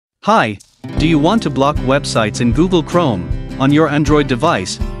Hi, do you want to block websites in Google Chrome on your Android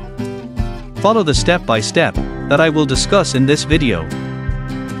device? Follow the step-by-step that I will discuss in this video.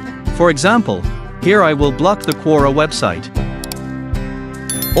 For example, here I will block the Quora website.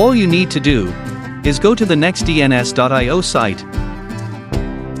 All you need to do is go to the nextdns.io site.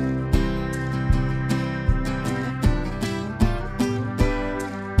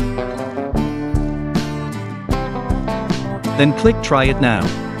 Then click Try It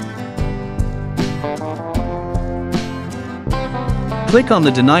Now. Click on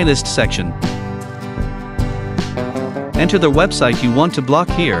the Deny List section. Enter the website you want to block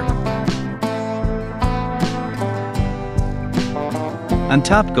here. And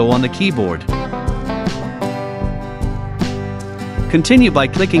tap Go on the keyboard. Continue by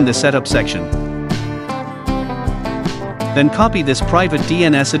clicking the Setup section. Then copy this private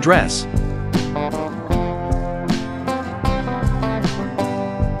DNS address.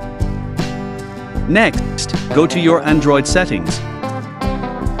 Next, go to your Android settings.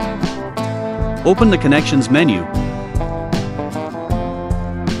 Open the Connections menu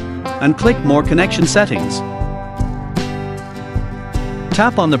and click More Connection Settings.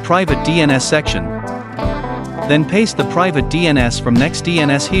 Tap on the Private DNS section. Then paste the private DNS from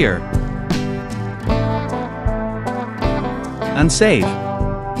NextDNS here and save.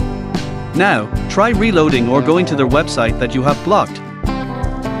 Now, try reloading or going to their website that you have blocked.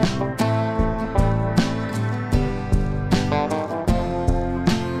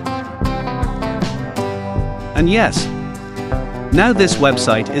 And yes, now this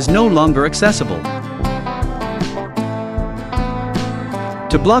website is no longer accessible.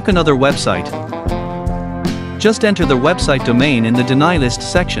 To block another website, just enter the website domain in the Deny List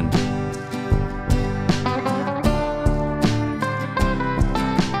section.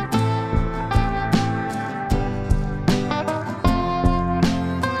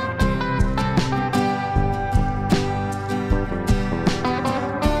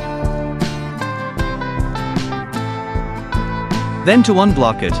 Then to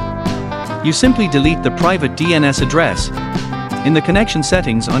unblock it, you simply delete the private DNS address in the connection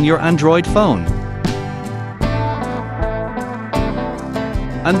settings on your Android phone.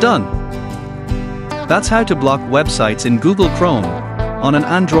 And done. That's how to block websites in Google Chrome on an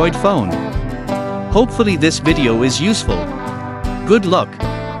Android phone. Hopefully this video is useful. Good luck,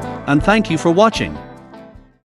 and thank you for watching.